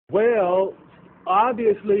Well,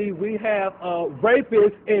 obviously we have a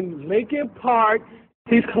rapist in Lincoln Park.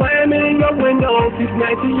 He's climbing your windows, he's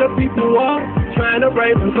snatching your people up, trying to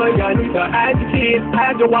rape them, so y'all need to hide your kids,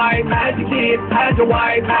 hide your wife, hide your kids, hide your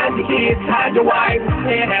wife, hide your kids, hide your wife,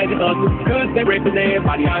 and hide your husband, cause they raping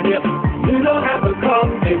everybody out here. You don't have to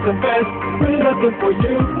come and confess, we're looking for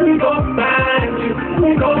you, we gon' find you,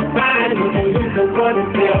 we gon' find you, and you can run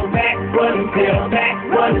and tell back, run and tell back,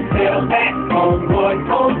 run and tell back, homeboy,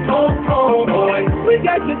 homeboy. We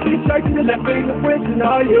got your t-shirt and your left fingerprints and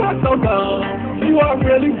all, you are so dumb, you are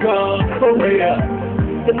really gone, for real.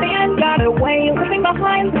 The man got away, leaving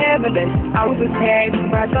behind evidence. I was attacked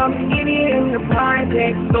by some idiot in the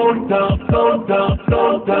project. So dumb, so dumb,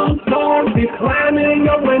 so dumb, so he's climbing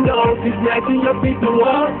your windows, he's snatching your people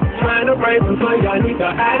up, trying to rape them, so y'all need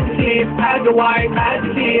to hide your kids, hide your wife, hide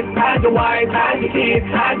your kids, hide your wife, hide your kids,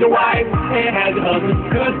 hide your wife, and hide your husband,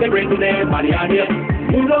 cause they raping everybody out here.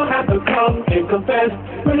 You don't have to come and confess,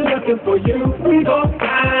 we're looking for you, we gon'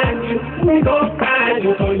 find you, we gon' find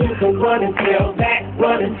you, so you can run and tell back,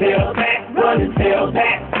 run and tell back, run and tell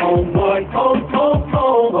back, homeboy,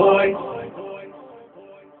 homeboy.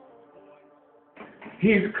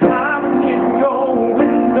 He's climbing in your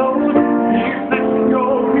windows, he's snatching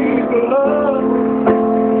your people up,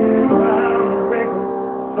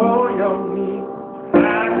 so your knees,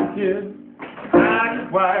 hide your kids, hide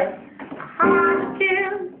your wife. Hide your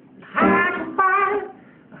kids, hide your wife,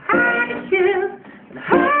 hide your kids,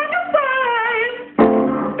 hide your wife.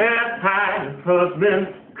 And hide your husband,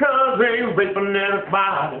 cause they raping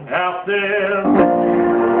everybody out there.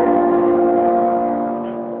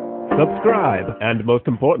 Subscribe, and most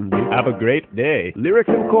importantly, have a great day. Lyrics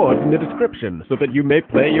and chords in the description so that you may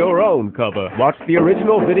play your own cover. Watch the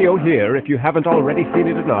original video here if you haven't already seen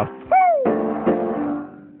it enough.